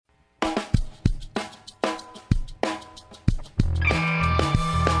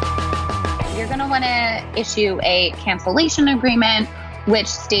want to issue a cancellation agreement, which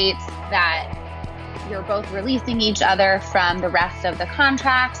states that you're both releasing each other from the rest of the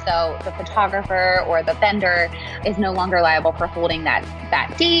contract. So the photographer or the vendor is no longer liable for holding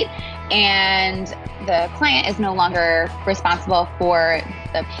that date. And the client is no longer responsible for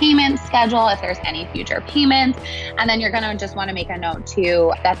the payment schedule if there's any future payments. And then you're going to just want to make a note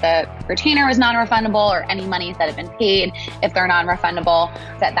too that the retainer is non-refundable, or any monies that have been paid, if they're non-refundable,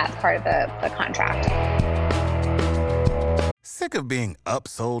 that's part of the contract. Sick of being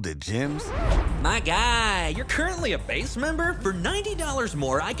upsold at gyms? My guy, you're currently a base member? For $90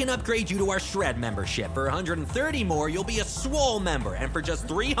 more, I can upgrade you to our Shred membership. For $130 more, you'll be a Swole member. And for just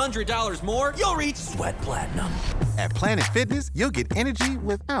 $300 more, you'll reach Sweat Platinum. At Planet Fitness, you'll get energy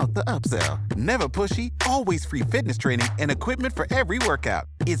without the upsell. Never pushy, always free fitness training and equipment for every workout.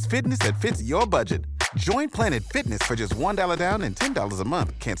 It's fitness that fits your budget. Join Planet Fitness for just $1 down and $10 a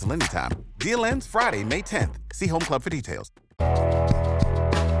month. Cancel anytime. Deal ends Friday, May 10th. See Home Club for details.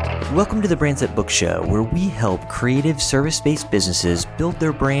 Welcome to the Brands That Book Show, where we help creative service-based businesses build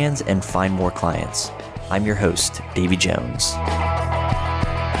their brands and find more clients. I'm your host, Davey Jones.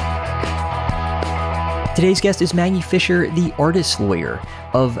 Today's guest is Maggie Fisher, the artist lawyer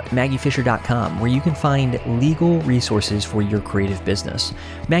of MaggieFisher.com, where you can find legal resources for your creative business.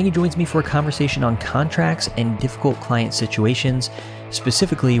 Maggie joins me for a conversation on contracts and difficult client situations.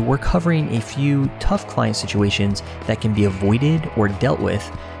 Specifically, we're covering a few tough client situations that can be avoided or dealt with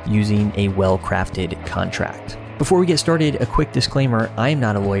using a well-crafted contract. Before we get started, a quick disclaimer: I am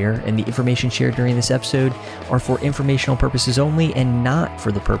not a lawyer, and the information shared during this episode are for informational purposes only and not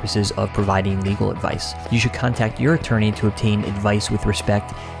for the purposes of providing legal advice. You should contact your attorney to obtain advice with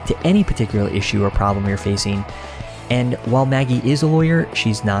respect to any particular issue or problem you're facing. And while Maggie is a lawyer,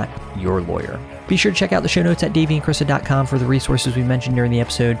 she's not your lawyer. Be sure to check out the show notes at daveyandkrista.com for the resources we mentioned during the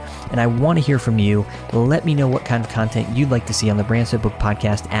episode. And I want to hear from you. Let me know what kind of content you'd like to see on the Brands That Book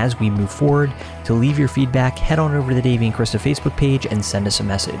podcast as we move forward. To leave your feedback, head on over to the Davey and Krista Facebook page and send us a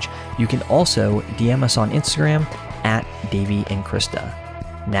message. You can also DM us on Instagram at Davey and Krista.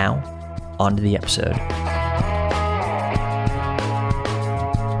 Now, on to the episode.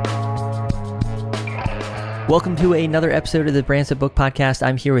 Welcome to another episode of the Brands That Book podcast.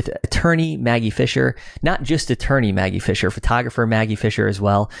 I'm here with attorney Maggie Fisher, not just attorney Maggie Fisher, photographer Maggie Fisher as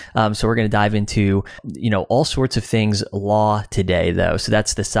well. So we're going to dive into, all sorts of things law today, though. So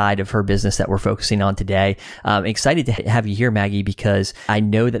that's the side of her business that we're focusing on today. I'm excited to have you here, Maggie, because I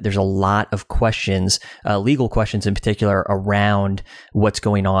know that there's a lot of questions, legal questions in particular, around what's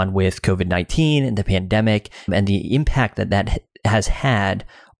going on with COVID-19 and the pandemic and the impact that has had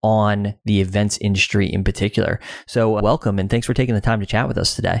on the events industry in particular. So welcome, and thanks for taking the time to chat with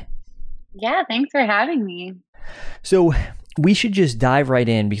us today. Yeah, thanks for having me. So we should just dive right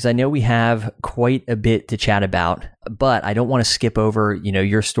in, because I know we have quite a bit to chat about, but I don't want to skip over,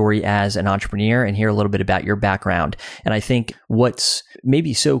 your story as an entrepreneur and hear a little bit about your background. And I think what's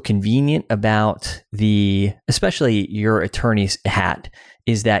maybe so convenient about especially your attorney's hat,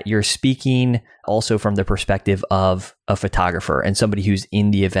 is that you're speaking also from the perspective of a photographer and somebody who's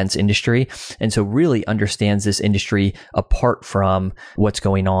in the events industry. And so really understands this industry apart from what's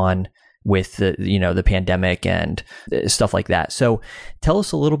going on with the pandemic and stuff like that. So tell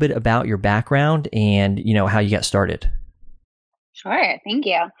us a little bit about your background and, how you got started. Sure. Thank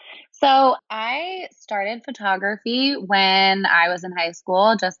you. So I started photography when I was in high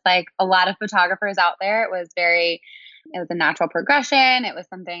school, just like a lot of photographers out there. It was a natural progression. It was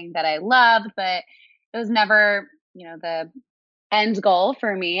something that I loved, but it was never, the end goal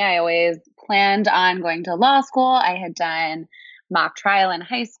for me. I always planned on going to law school. I had done mock trial in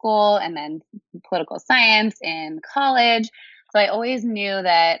high school and then political science in college. So I always knew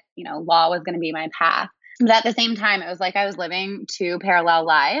that, law was going to be my path. But at the same time, it was like I was living two parallel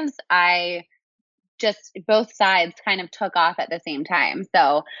lives. Both sides kind of took off at the same time.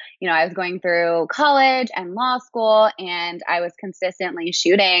 So, I was going through college and law school, and I was consistently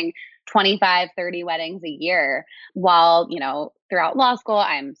shooting 25, 30 weddings a year while, throughout law school,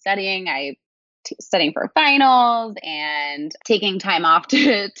 I'm studying. Studying for finals and taking time off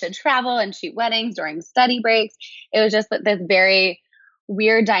to travel and shoot weddings during study breaks. It was just this very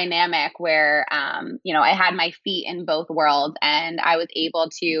weird dynamic where, I had my feet in both worlds, and I was able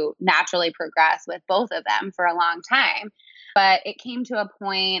to naturally progress with both of them for a long time. But it came to a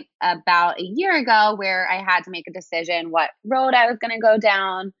point about a year ago where I had to make a decision what road I was going to go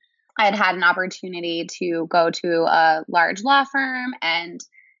down. I had an opportunity to go to a large law firm, and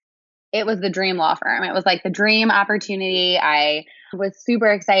it was the dream law firm. It was like the dream opportunity. I was super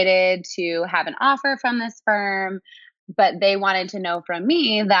excited to have an offer from this firm, but they wanted to know from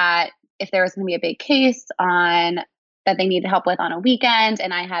me that if there was going to be a big case on that they needed help with on a weekend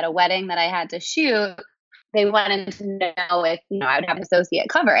and I had a wedding that I had to shoot, they wanted to know if, I would have an associate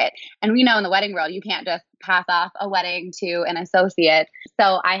cover it. And we know in the wedding world, you can't just pass off a wedding to an associate.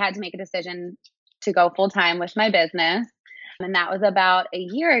 So I had to make a decision to go full time with my business. And that was about a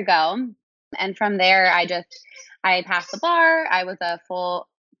year ago. And from there, I passed the bar. I was a full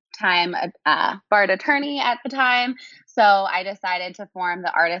time barred attorney at the time. So I decided to form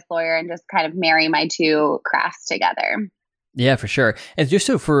the Artist Lawyer and just kind of marry my two crafts together. Yeah, for sure. And just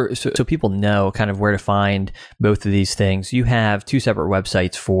so people know kind of where to find both of these things, you have two separate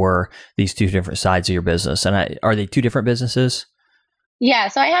websites for these two different sides of your business. And are they two different businesses? Yeah,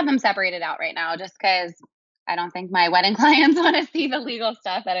 so I have them separated out right now just because I don't think my wedding clients want to see the legal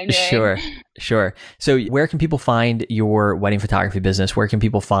stuff that I'm doing. Sure. So where can people find your wedding photography business? Where can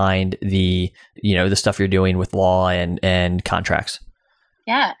people find the stuff you're doing with law and contracts?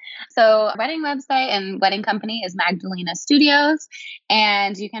 Yeah. So wedding website and wedding company is Magdalena Studios,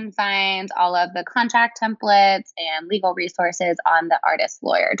 and you can find all of the contract templates and legal resources on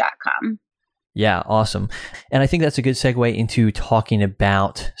theartistlawyer.com. Yeah, awesome. And I think that's a good segue into talking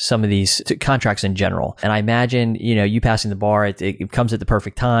about some of these contracts in general. And I imagine, you passing the bar, it comes at the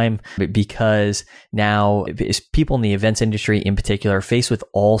perfect time because now people in the events industry in particular are faced with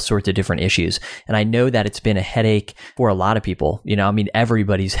all sorts of different issues. And I know that it's been a headache for a lot of people.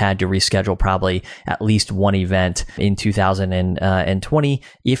 Everybody's had to reschedule probably at least one event in 2020,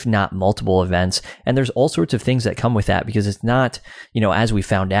 if not multiple events. And there's all sorts of things that come with that because it's not, as we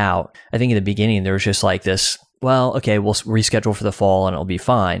found out, I think in the beginning, there was just like this, well, okay, we'll reschedule for the fall and it'll be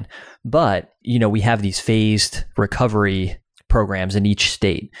fine. But, we have these phased recovery programs in each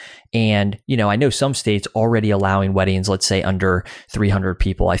state. And, I know some states already allowing weddings, let's say under 300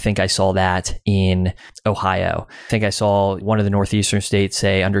 people. I think I saw that in Ohio. I think I saw one of the northeastern states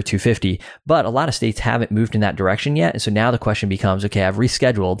say under 250, but a lot of states haven't moved in that direction yet. And so now the question becomes, okay, I've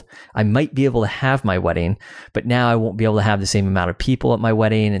rescheduled. I might be able to have my wedding, but now I won't be able to have the same amount of people at my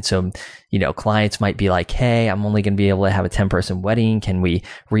wedding. And so, clients might be like, hey, I'm only going to be able to have a 10-person wedding. Can we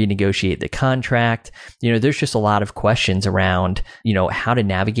renegotiate the contract? There's just a lot of questions around, how to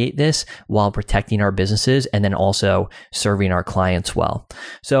navigate this while protecting our businesses and then also serving our clients well.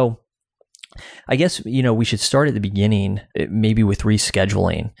 So I guess, we should start at the beginning, maybe with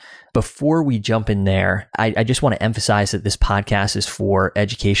rescheduling. Before we jump in there, I just want to emphasize that this podcast is for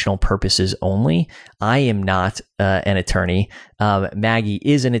educational purposes only. I am not an attorney. Maggie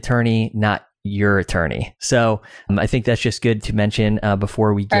is an attorney, not your attorney. So I think that's just good to mention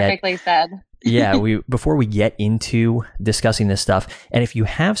before we get... Perfectly said. Before we get into discussing this stuff, and if you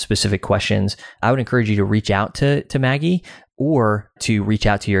have specific questions, I would encourage you to reach out to Maggie or to reach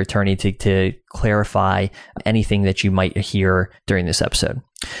out to your attorney to clarify anything that you might hear during this episode.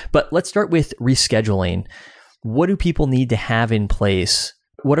 But let's start with rescheduling. What do people need to have in place?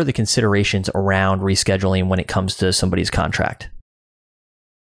 What are the considerations around rescheduling when it comes to somebody's contract?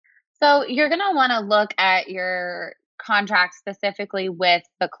 So you're going to want to look at your contract specifically with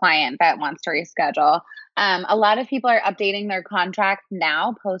the client that wants to reschedule. A lot of people are updating their contracts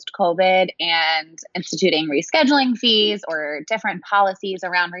now post-COVID and instituting rescheduling fees or different policies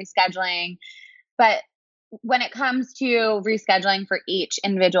around rescheduling. But when it comes to rescheduling for each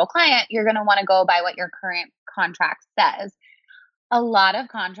individual client, you're going to want to go by what your current contract says. A lot of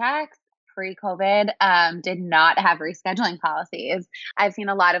contracts pre-COVID did not have rescheduling policies. I've seen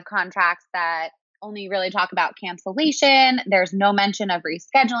a lot of contracts that only really talk about cancellation. There's no mention of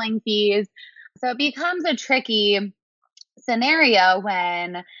rescheduling fees. So it becomes a tricky scenario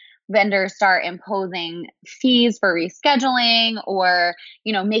when vendors start imposing fees for rescheduling or,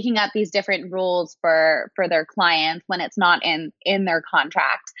 making up these different rules for their clients when it's not in their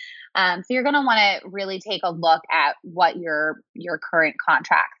contract. So you're going to want to really take a look at what your current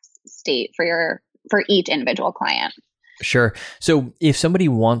contracts state for each individual client. Sure. So if somebody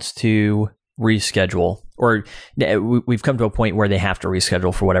wants to reschedule, or we've come to a point where they have to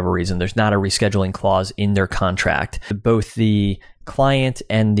reschedule for whatever reason, there's not a rescheduling clause in their contract. Both the client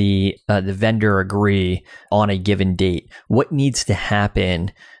and the vendor agree on a given date. What needs to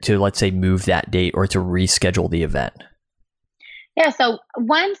happen to, let's say, move that date or to reschedule the event? Yeah. So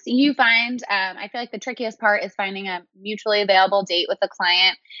once you find, I feel like the trickiest part is finding a mutually available date with the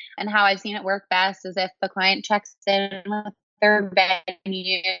client. And how I've seen it work best is if the client checks in with their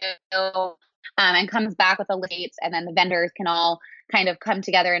venue and comes back with the dates, and then the vendors can all kind of come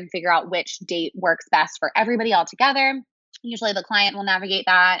together and figure out which date works best for everybody all together. Usually the client will navigate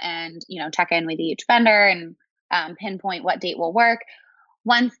that and, check in with each vendor and pinpoint what date will work.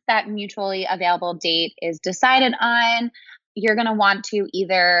 Once that mutually available date is decided on, you're going to want to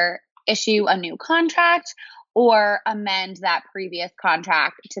either issue a new contract or amend that previous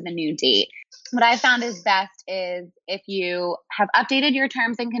contract to the new date. What I found is best is if you have updated your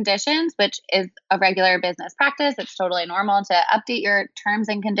terms and conditions, which is a regular business practice. It's totally normal to update your terms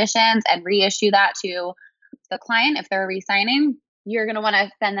and conditions and reissue that to the client if they're re-signing. You're going to want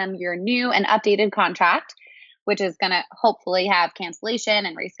to send them your new and updated contract, which is going to hopefully have cancellation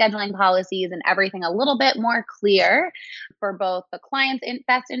and rescheduling policies and everything a little bit more clear for both the client's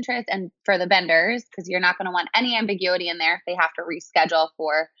best interest and for the vendors, because you're not going to want any ambiguity in there if they have to reschedule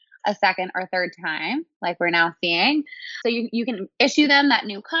for a second or third time, like we're now seeing. So you can issue them that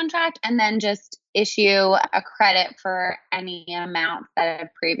new contract and then just issue a credit for any amounts that have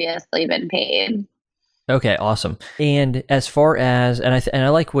previously been paid. Okay, awesome. And as far as, and I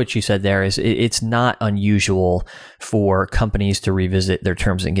like what you said there, is it's not unusual for companies to revisit their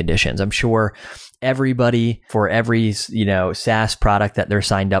terms and conditions. I'm sure everybody for every, SaaS product that they're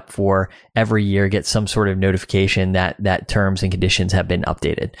signed up for every year gets some sort of notification that terms and conditions have been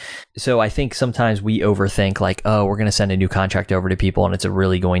updated. So I think sometimes we overthink like, oh, we're going to send a new contract over to people and it's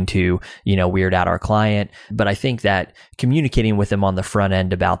really going to, weird out our client. But I think that communicating with them on the front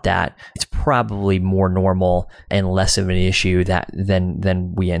end about that, it's probably more normal and less of an issue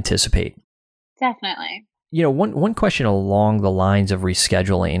than we anticipate. Definitely. One question along the lines of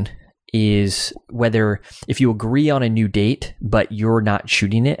rescheduling is whether if you agree on a new date, but you're not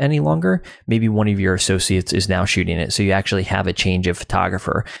shooting it any longer, maybe one of your associates is now shooting it. So you actually have a change of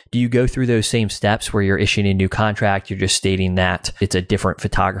photographer. Do you go through those same steps where you're issuing a new contract? You're just stating that it's a different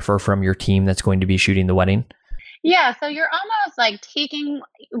photographer from your team that's going to be shooting the wedding? Yeah. So you're almost like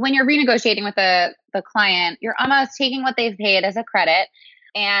when you're renegotiating with the client, you're almost taking what they've paid as a credit,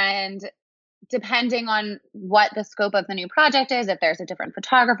 and depending on what the scope of the new project is, if there's a different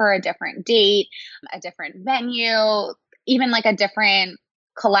photographer, a different date, a different venue, even like a different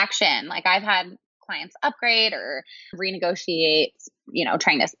collection. Like I've had clients upgrade or renegotiate,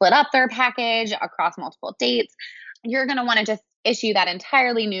 trying to split up their package across multiple dates. You're going to want to just issue that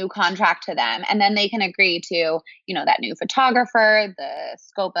entirely new contract to them. And then they can agree to, that new photographer, the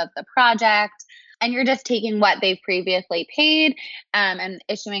scope of the project. And you're just taking what they've previously paid and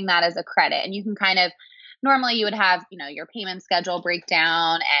issuing that as a credit. And you can normally you would have, your payment schedule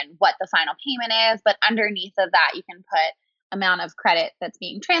breakdown and what the final payment is. But underneath of that, you can put amount of credit that's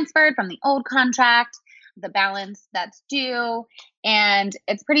being transferred from the old contract, the balance that's due. And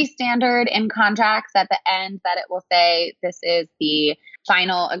it's pretty standard in contracts at the end that it will say this is the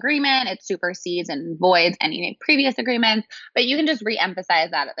final agreement. It supersedes and voids any previous agreements, but you can just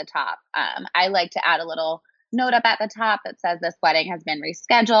re-emphasize that at the top. I like to add a little note up at the top that says this wedding has been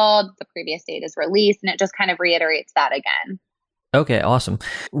rescheduled, the previous date is released, and it just kind of reiterates that again. Okay, awesome.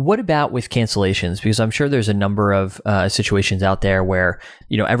 What about with cancellations? Because I'm sure there's a number of situations out there where,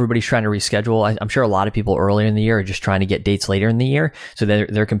 everybody's trying to reschedule. I'm sure a lot of people earlier in the year are just trying to get dates later in the year. So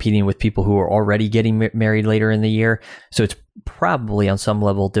they're competing with people who are already getting married later in the year. So it's probably on some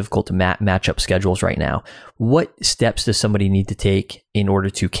level difficult to match up schedules right now. What steps does somebody need to take in order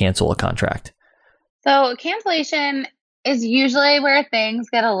to cancel a contract? So cancellation is usually where things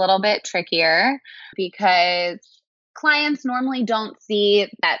get a little bit trickier because clients normally don't see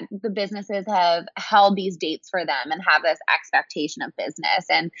that the businesses have held these dates for them and have this expectation of business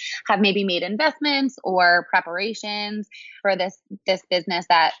and have maybe made investments or preparations for this business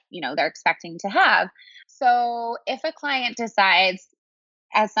that, they're expecting to have. So if a client decides,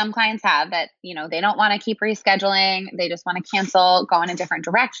 as some clients have, that, they don't want to keep rescheduling, they just want to cancel, go in a different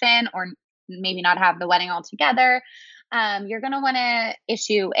direction, or maybe not have the wedding altogether, you're going to want to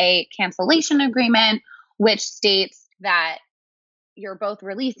issue a cancellation agreement, which states that you're both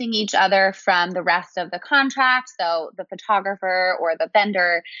releasing each other from the rest of the contract. So the photographer or the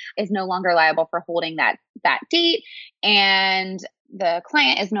vendor is no longer liable for holding that date. And the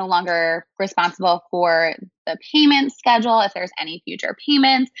client is no longer responsible for the payment schedule if there's any future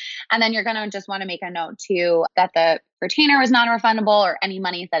payments. And then you're going to just want to make a note too that the retainer is non-refundable, or any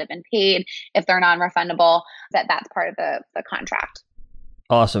monies that have been paid, if they're non-refundable, that's part of the contract.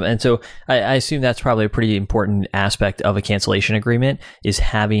 Awesome. And so I assume that's probably a pretty important aspect of a cancellation agreement, is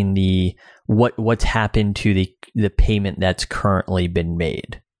having what's happened to the payment that's currently been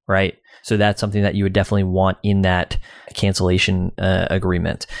made, right? So that's something that you would definitely want in that cancellation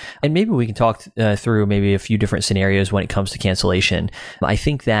agreement. And maybe we can talk through maybe a few different scenarios when it comes to cancellation. I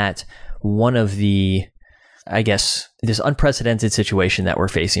think that one of the this unprecedented situation that we're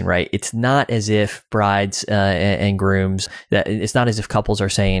facing, right? It's not as if brides and grooms, that it's not as if couples are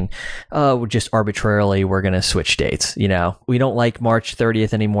saying, oh, just arbitrarily, we're going to switch dates. You know, we don't like March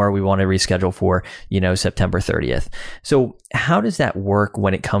 30th anymore. We want to reschedule for, September 30th. So how does that work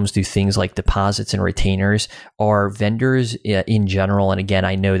when it comes to things like deposits and retainers? Are vendors in general, and again,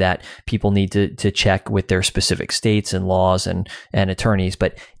 I know that people need to check with their specific states and laws and attorneys,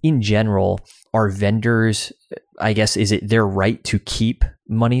 but in general, are vendors, I guess, is it their right to keep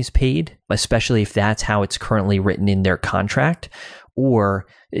monies paid, especially if that's how it's currently written in their contract? Or,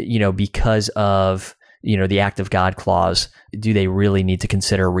 because of, the act of God clause, do they really need to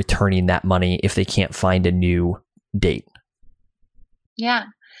consider returning that money if they can't find a new date? Yeah.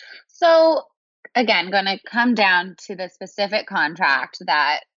 So again, going to come down to the specific contract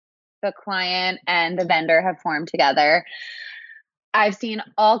that the client and the vendor have formed together. I've seen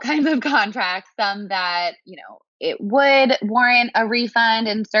all kinds of contracts, some that, it would warrant a refund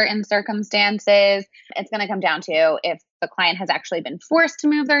in certain circumstances. It's going to come down to if the client has actually been forced to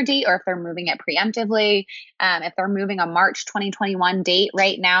move their date or if they're moving it preemptively. If they're moving a March 2021 date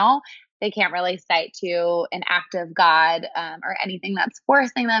right now, they can't really cite to an act of God or anything that's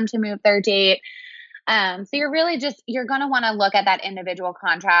forcing them to move their date. So you're going to want to look at that individual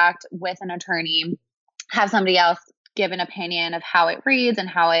contract with an attorney, have somebody else give an opinion of how it reads and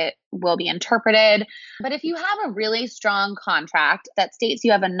how it will be interpreted. But if you have a really strong contract that states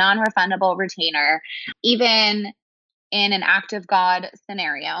you have a non-refundable retainer, even in an act of God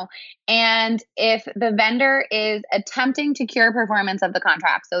scenario, and if the vendor is attempting to cure performance of the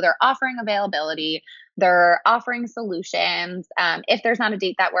contract, so they're offering availability, they're offering solutions, if there's not a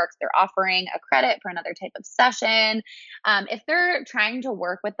date that works, they're offering a credit for another type of session. If they're trying to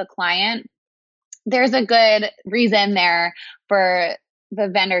work with the client, there's a good reason there for the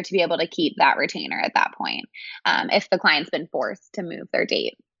vendor to be able to keep that retainer at that point, if the client's been forced to move their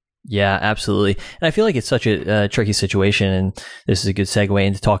date. Yeah, absolutely. And I feel like it's such a tricky situation. And this is a good segue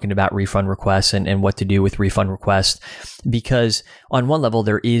into talking about refund requests and what to do with refund requests. Because on one level,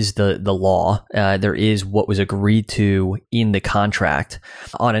 there is the law. There is what was agreed to in the contract.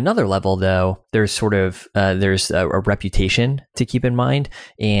 On another level, though, there's there's a reputation to keep in mind.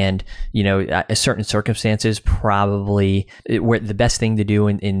 And, certain circumstances, probably where the best thing to do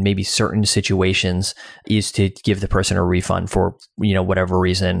in maybe certain situations is to give the person a refund for, whatever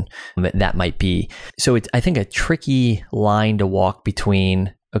reason that might be. So it's, I think, a tricky line to walk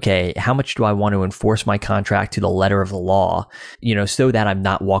between, okay, how much do I want to enforce my contract to the letter of the law, so that I'm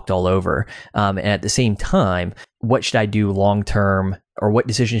not walked all over? And at the same time, what should I do long-term, or what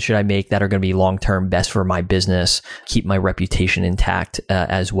decisions should I make that are going to be long-term best for my business, keep my reputation intact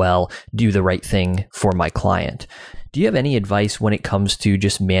as well, do the right thing for my client? Do you have any advice when it comes to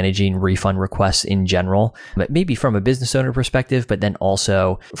just managing refund requests in general, but maybe from a business owner perspective, but then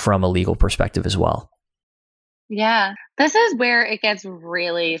also from a legal perspective as well? Yeah, this is where it gets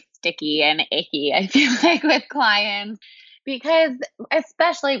really sticky and icky, I feel like, with clients, because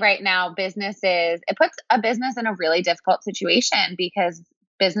especially right now, it puts a business in a really difficult situation because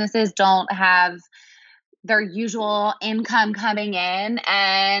businesses don't have their usual income coming in,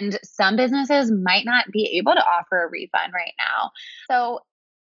 and some businesses might not be able to offer a refund right now. So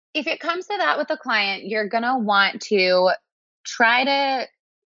if it comes to that with a client, you're going to want to try to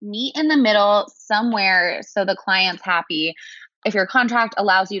meet in the middle somewhere so the client's happy. If your contract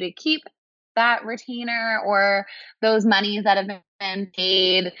allows you to keep that retainer or those monies that have been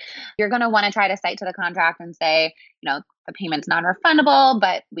paid, you're going to want to try to cite to the contract and say, the payment's non-refundable,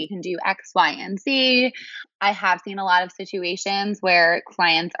 but we can do X, Y, and Z. I have seen a lot of situations where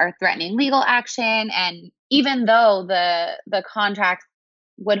clients are threatening legal action. And even though the contract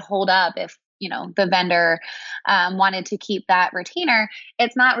would hold up if, the vendor wanted to keep that retainer,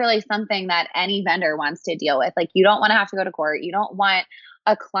 it's not really something that any vendor wants to deal with. Like, you don't want to have to go to court. You don't want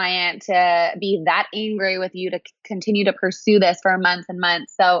a client to be that angry with you to continue to pursue this for months and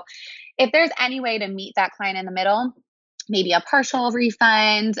months. So if there's any way to meet that client in the middle, maybe a partial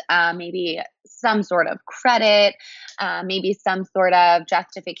refund, maybe some sort of credit, maybe some sort of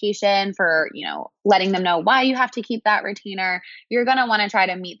justification for, letting them know why you have to keep that retainer, you're going to want to try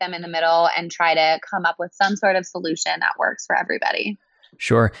to meet them in the middle and try to come up with some sort of solution that works for everybody.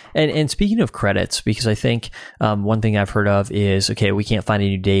 Sure. And speaking of credits, because I think one thing I've heard of is, okay, we can't find a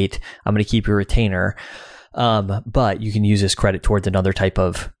new date, I'm going to keep your retainer. But you can use this credit towards another type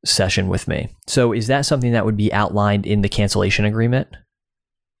of session with me. So is that something that would be outlined in the cancellation agreement?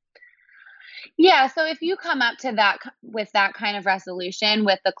 Yeah. So if you come up to that with that kind of resolution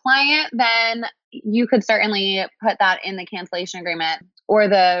with the client, then you could certainly put that in the cancellation agreement. or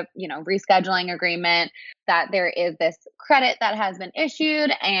the, rescheduling agreement that there is this credit that has been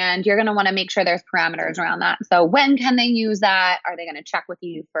issued, and you're going to want to make sure there's parameters around that. So when can they use that? Are they going to check with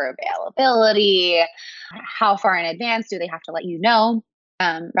you for availability? How far in advance do they have to let you know?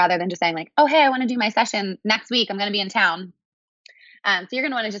 Rather than just saying like, oh, hey, I want to do my session next week. I'm going to be in town. So you're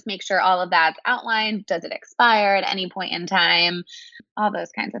going to want to just make sure all of that's outlined. Does it expire at any point in time? All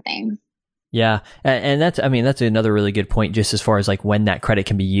those kinds of things. Yeah. And that's another really good point, just as far as like when that credit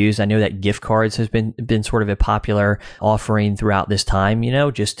can be used. I know that gift cards has been sort of a popular offering throughout this time,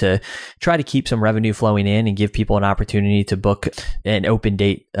 just to try to keep some revenue flowing in and give people an opportunity to book an open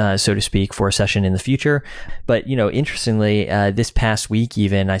date, so to speak, for a session in the future. But, interestingly, this past week,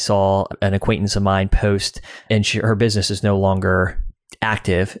 even I saw an acquaintance of mine post, and her business is no longer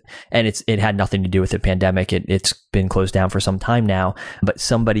active, and it had nothing to do with the pandemic. It's been closed down for some time now, but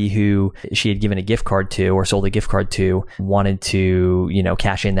somebody who she had given a gift card to or sold a gift card to wanted to,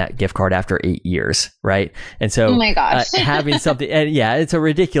 cash in that gift card after 8 years. Right. And so oh my gosh. having something, and yeah, it's a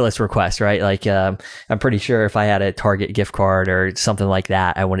ridiculous request, right? Like, I'm pretty sure if I had a Target gift card or something like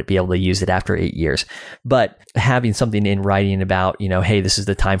that, I wouldn't be able to use it after 8 years. But having something in writing about, hey, this is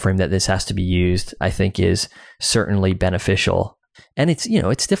the time frame that this has to be used, I think is certainly beneficial. And it's,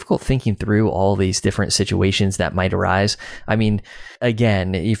 it's difficult thinking through all these different situations that might arise. I mean,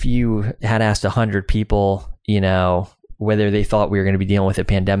 again, if you had asked 100 people, whether they thought we were going to be dealing with a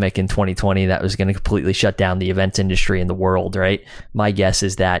pandemic in 2020 that was going to completely shut down the events industry in the world, right? My guess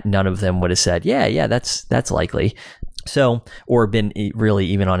is that none of them would have said, yeah, that's likely. So, or been really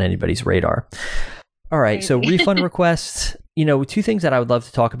even on anybody's radar. All right. So refund requests, two things that I would love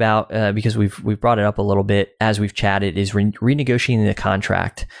to talk about, because we've brought it up a little bit as we've chatted, is renegotiating the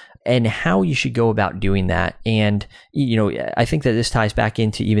contract and how you should go about doing that. And, I think that this ties back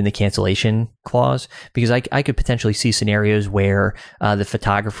into even the cancellation clause, because I could potentially see scenarios where the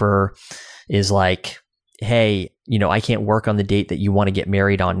photographer is like, hey, I can't work on the date that you want to get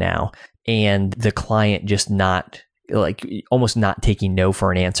married on now. And the client just almost not taking no for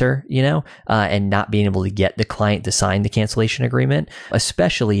an answer, and not being able to get the client to sign the cancellation agreement,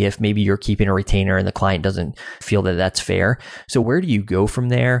 especially if maybe you're keeping a retainer and the client doesn't feel that that's fair. So where do you go from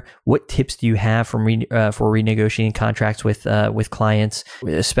there? What tips do you have for renegotiating contracts with clients,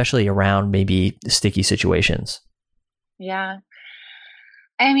 especially around maybe sticky situations? Yeah.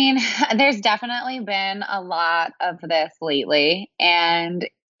 I mean, there's definitely been a lot of this lately, and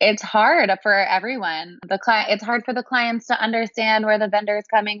it's hard for everyone. It's hard for the clients to understand where the vendor is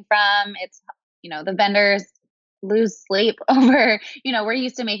coming from. It's, the vendors lose sleep over, we're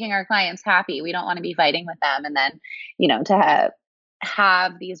used to making our clients happy. We don't want to be fighting with them. And then, to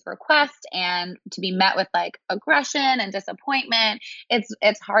have these requests and to be met with like aggression and disappointment,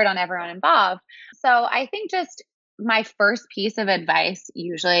 it's hard on everyone involved. So I think just my first piece of advice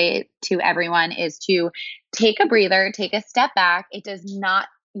usually to everyone is to take a breather, take a step back.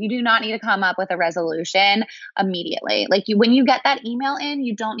 You do not need to come up with a resolution immediately. Like when you get that email in,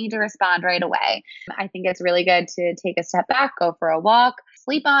 you don't need to respond right away. I think it's really good to take a step back, go for a walk,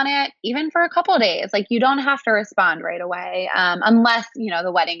 sleep on it, even for a couple of days. Like you don't have to respond right away, unless,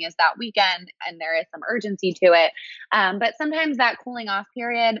 the wedding is that weekend and there is some urgency to it. But sometimes that cooling off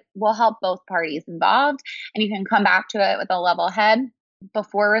period will help both parties involved, and you can come back to it with a level head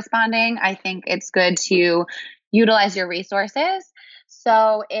before responding. I think it's good to utilize your resources.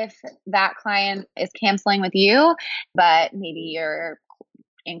 So if that client is canceling with you, but maybe you're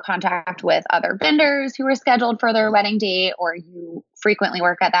in contact with other vendors who are scheduled for their wedding date, or you frequently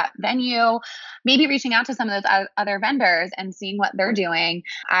work at that venue, maybe reaching out to some of those other vendors and seeing what they're doing.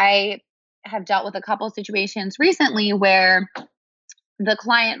 I have dealt with a couple of situations recently where the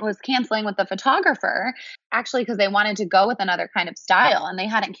client was canceling with the photographer, actually because they wanted to go with another kind of style and they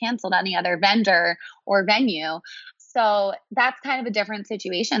hadn't canceled any other vendor or venue. So that's kind of a different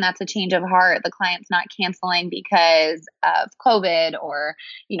situation. That's a change of heart. The client's not canceling because of COVID or,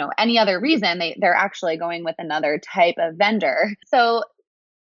 any other reason. They're actually going with another type of vendor. So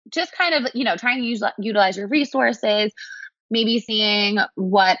just kind of, trying to utilize your resources, maybe seeing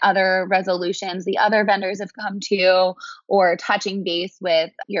what other resolutions the other vendors have come to, or touching base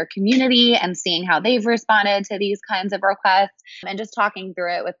with your community and seeing how they've responded to these kinds of requests, and just talking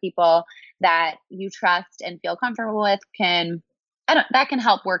through it with people that you trust and feel comfortable with that can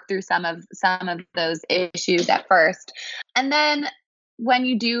help work through some of those issues at first. And then when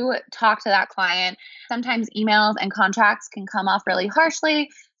you do talk to that client, sometimes emails and contracts can come off really harshly.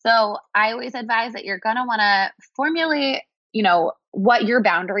 So I always advise that you're going to want to formulate what your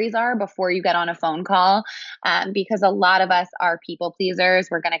boundaries are before you get on a phone call, because a lot of us are people pleasers.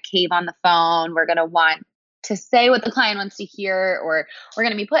 We're going to cave on the phone. We're going to want to say what the client wants to hear, or we're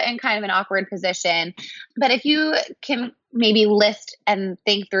going to be put in kind of an awkward position. But if you can maybe list and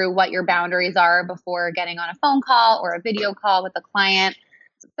think through what your boundaries are before getting on a phone call or a video call with the client.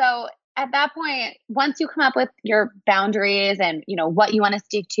 So at that point, once you come up with your boundaries and, what you want to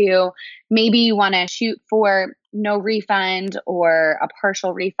stick to, maybe you want to shoot for no refund or a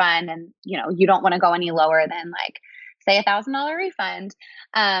partial refund. And, you don't want to go any lower than say $1,000 refund.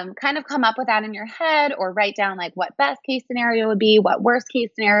 Kind of come up with that in your head, or write down what best case scenario would be, what worst case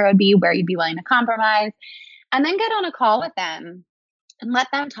scenario would be, where you'd be willing to compromise, and then get on a call with them and let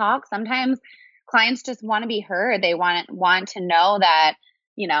them talk. Sometimes clients just want to be heard. They want to know that,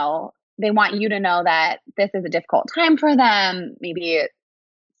 they want you to know that this is a difficult time for them. Maybe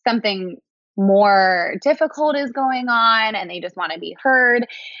something more difficult is going on and they just want to be heard.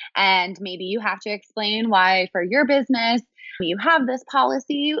 And maybe you have to explain why for your business, you have this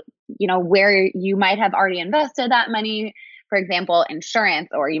policy, where you might have already invested that money, for example, insurance,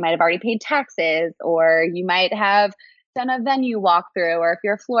 or you might have already paid taxes, or you might have done a venue walkthrough, or if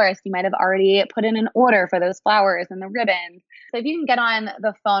you're a florist, you might have already put in an order for those flowers and the ribbons. So if you can get on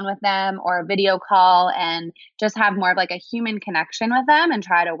the phone with them or a video call and just have more of a human connection with them and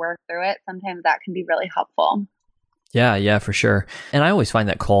try to work through it, sometimes that can be really helpful. Yeah, for sure. And I always find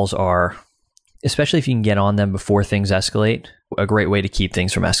that calls are, especially if you can get on them before things escalate, a great way to keep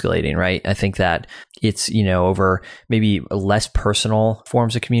things from escalating, right? I think that it's, over maybe less personal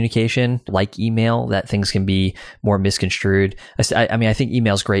forms of communication like email, that things can be more misconstrued. I think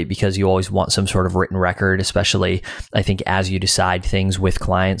email is great because you always want some sort of written record, especially I think as you decide things with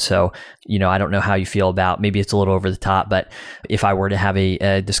clients. So, I don't know how you feel about, maybe it's a little over the top, but if I were to have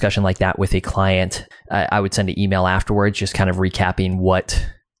a discussion like that with a client, I would send an email afterwards, just kind of recapping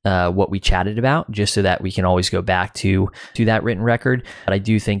what we chatted about, just so that we can always go back to that written record. But I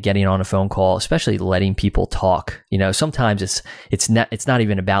do think getting on a phone call, especially letting people talk, sometimes it's not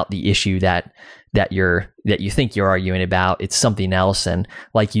even about the issue that you think you're arguing about. It's something else. And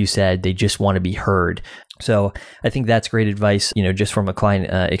like you said, they just want to be heard. So I think that's great advice, just from a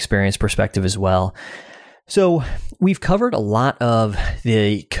client experience perspective as well. So we've covered a lot of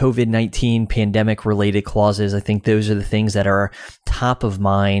the COVID-19 pandemic related clauses. I think those are the things that are top of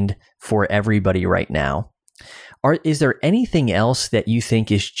mind for everybody right now. Is there anything else that you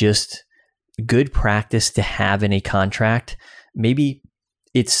think is just good practice to have in a contract? Maybe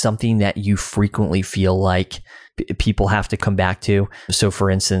it's something that you frequently feel like people have to come back to. So for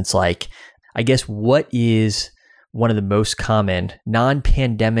instance, I guess what is one of the most common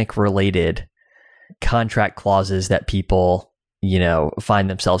non-pandemic related contract clauses that people, find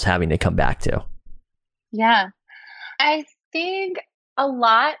themselves having to come back to? Yeah. I think a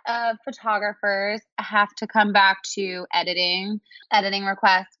lot of photographers have to come back to editing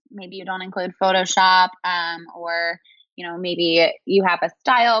requests. Maybe you don't include Photoshop, or, maybe you have a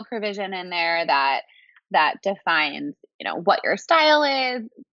style provision in there that defines, what your style is.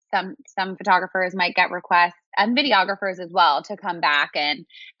 Some photographers might get requests, and videographers as well, to come back and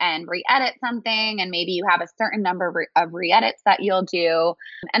re-edit something. And maybe you have a certain number of re-edits that you'll do.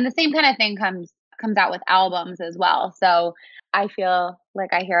 And the same kind of thing comes out with albums as well. So I feel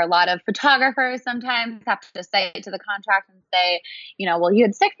like I hear a lot of photographers sometimes have to say to the contract and say, well, you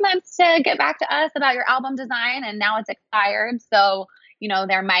had 6 months to get back to us about your album design and now it's expired. So,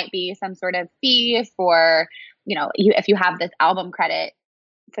 there might be some sort of fee for, if you have this album credit.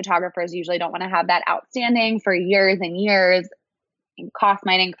 Photographers usually don't want to have that outstanding for years and years, and costs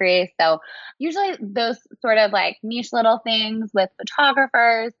might increase. So usually those sort of niche little things with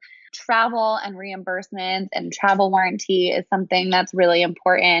photographers, travel and reimbursements and travel warranty is something that's really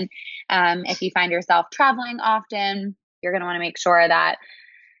important. If you find yourself traveling often, you're going to want to make sure that,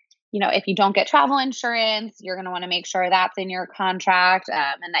 if you don't get travel insurance, you're going to want to make sure that's in your contract,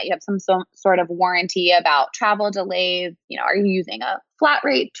 and that you have some sort of warranty about travel delays. Are you using a flat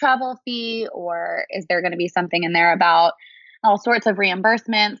rate travel fee, or is there going to be something in there about all sorts of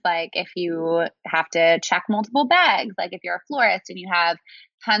reimbursements? Like if you have to check multiple bags, like if you're a florist and you have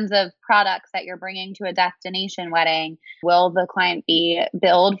tons of products that you're bringing to a destination wedding, will the client be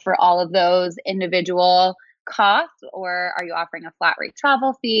billed for all of those individual costs, or are you offering a flat rate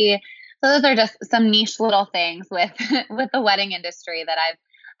travel fee? So those are just some niche little things with the wedding industry that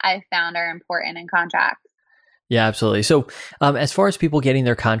I've found are important in contracts. Yeah, absolutely. So as far as people getting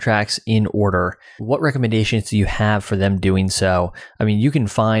their contracts in order, what recommendations do you have for them doing so? I mean, you can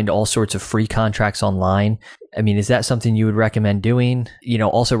find all sorts of free contracts online. I mean, is that something you would recommend doing?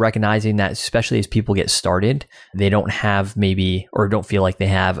 Also recognizing that especially as people get started, they don't have or don't feel like they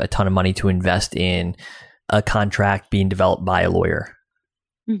have a ton of money to invest in a contract being developed by a lawyer.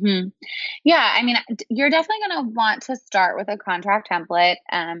 hmm Yeah, I mean, you're definitely going to want to start with a contract template.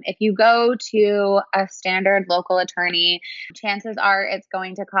 If you go to a standard local attorney, chances are it's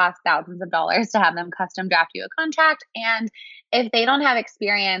going to cost thousands of dollars to have them custom draft you a contract. And if they don't have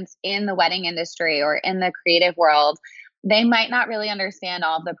experience in the wedding industry or in the creative world, they might not really understand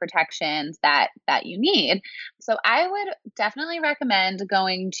all of the protections that you need. So I would definitely recommend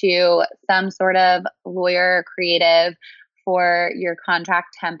going to some sort of lawyer creative for your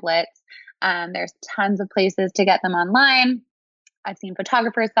contract templates. There's tons of places to get them online. I've seen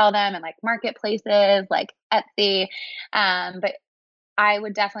photographers sell them in like marketplaces like Etsy. But I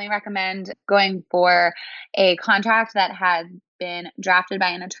would definitely recommend going for a contract that has been drafted by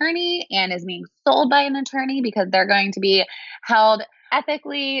an attorney and is being sold by an attorney, because they're going to be held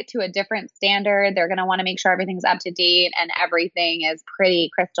ethically to a different standard. They're going to want to make sure everything's up to date and everything is pretty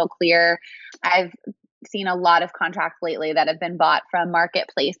crystal clear. I've seen a lot of contracts lately that have been bought from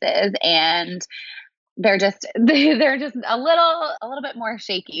marketplaces, and they're just a little bit more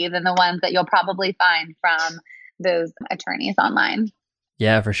shaky than the ones that you'll probably find from those attorneys online.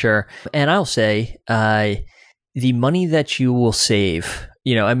 Yeah, for sure. And I'll say, the money that you will save,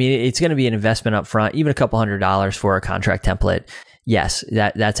 I mean, it's going to be an investment up front, even a couple $100s for a contract template. Yes,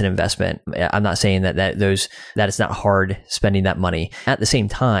 that's an investment. I'm not saying that it's not hard spending that money. At the same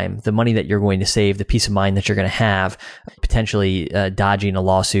time, the money that you're going to save, the peace of mind that you're going to have, potentially dodging a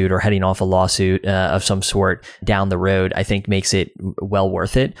lawsuit or heading off a lawsuit of some sort down the road, I think makes it well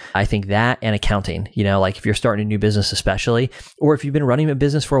worth it. I think that and accounting, like if you're starting a new business especially, or if you've been running a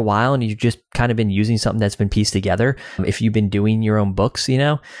business for a while and you've just kind of been using something that's been pieced together, if you've been doing your own books,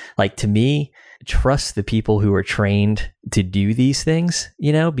 like to me, trust the people who are trained to do these things,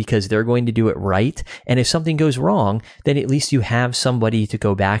 because they're going to do it right. And if something goes wrong, then at least you have somebody to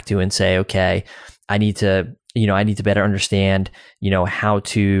go back to and say, okay, I need to better understand, how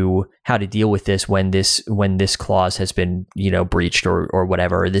to deal with this when this clause has been, breached or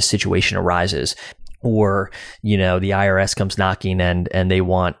whatever, or this situation arises. Or, the IRS comes knocking and they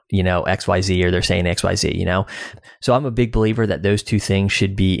want, XYZ, or they're saying XYZ, So I'm a big believer that those two things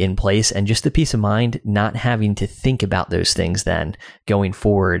should be in place, and just the peace of mind, not having to think about those things then going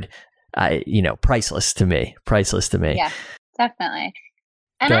forward, priceless to me. Yeah, definitely.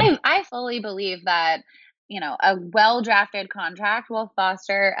 And I fully believe that, a well-drafted contract will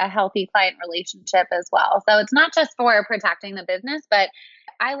foster a healthy client relationship as well. So it's not just for protecting the business, but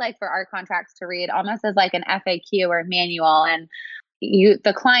I like for our contracts to read almost as like an FAQ or manual. And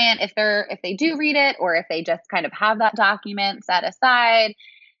the client, if they do read it, or if they just kind of have that document set aside,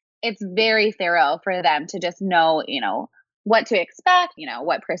 it's very thorough for them to just know, what to expect,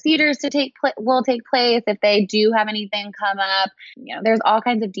 what procedures will take place if they do have anything come up. There's all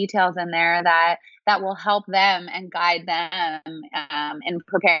kinds of details in there that will help them and guide them in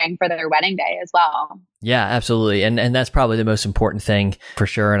preparing for their wedding day as well. Yeah, absolutely. And that's probably the most important thing for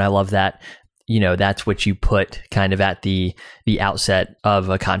sure. And I love that, that's what you put kind of at the outset of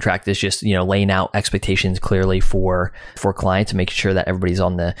a contract, is just, laying out expectations clearly for clients and making sure that everybody's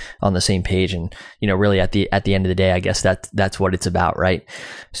on the same page. And, really at the end of the day, I guess that's what it's about, right?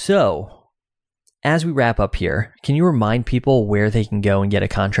 So as we wrap up here, can you remind people where they can go and get a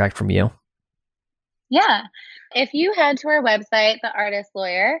contract from you? Yeah. If you head to our website, The Artist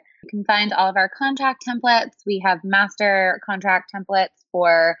Lawyer, you can find all of our contract templates. We have master contract templates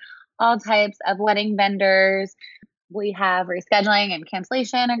for all types of wedding vendors. We have rescheduling and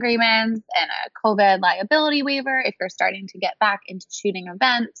cancellation agreements and a COVID liability waiver. If you're starting to get back into shooting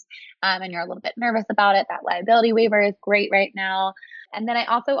events and you're a little bit nervous about it, that liability waiver is great right now. And then I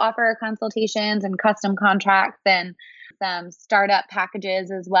also offer consultations and custom contracts and some startup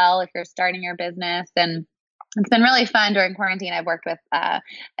packages as well if you're starting your business. And it's been really fun during quarantine. I've worked with a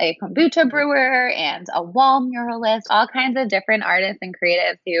kombucha brewer and a wall muralist, all kinds of different artists and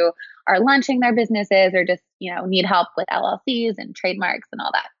creatives who are launching their businesses or just, need help with LLCs and trademarks and all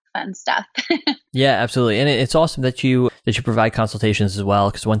that fun stuff. Yeah, absolutely. And it's awesome that you provide consultations as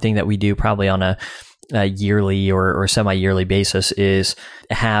well, because one thing that we do probably on a yearly or semi-yearly basis is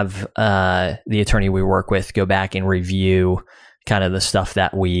have the attorney we work with go back and review kind of the stuff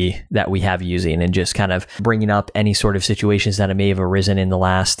that we have using, and just kind of bringing up any sort of situations that may have arisen in the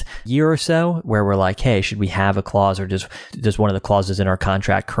last year or so where we're like, hey, should we have a clause, or does one of the clauses in our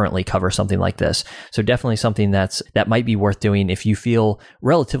contract currently cover something like this? So definitely something that might be worth doing if you feel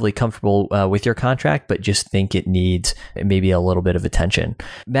relatively comfortable with your contract, but just think it needs maybe a little bit of attention.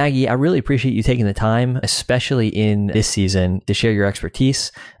 Maggie, I really appreciate you taking the time, especially in this season, to share your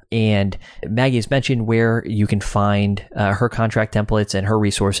expertise. And Maggie has mentioned where you can find her contract templates and her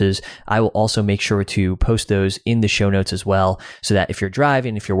resources. I will also make sure to post those in the show notes as well, so that if you're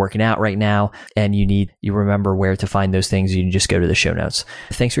driving, if you're working out right now, and you remember where to find those things, you can just go to the show notes.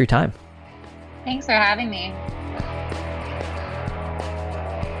 Thanks for your time. Thanks for having me.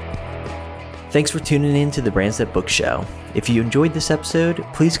 Thanks for tuning in to the Brands That Book Show. If you enjoyed this episode,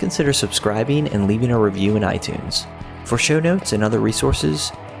 please consider subscribing and leaving a review in iTunes. For show notes and other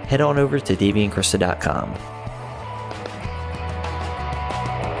resources, head on over to daveyandkrista.com.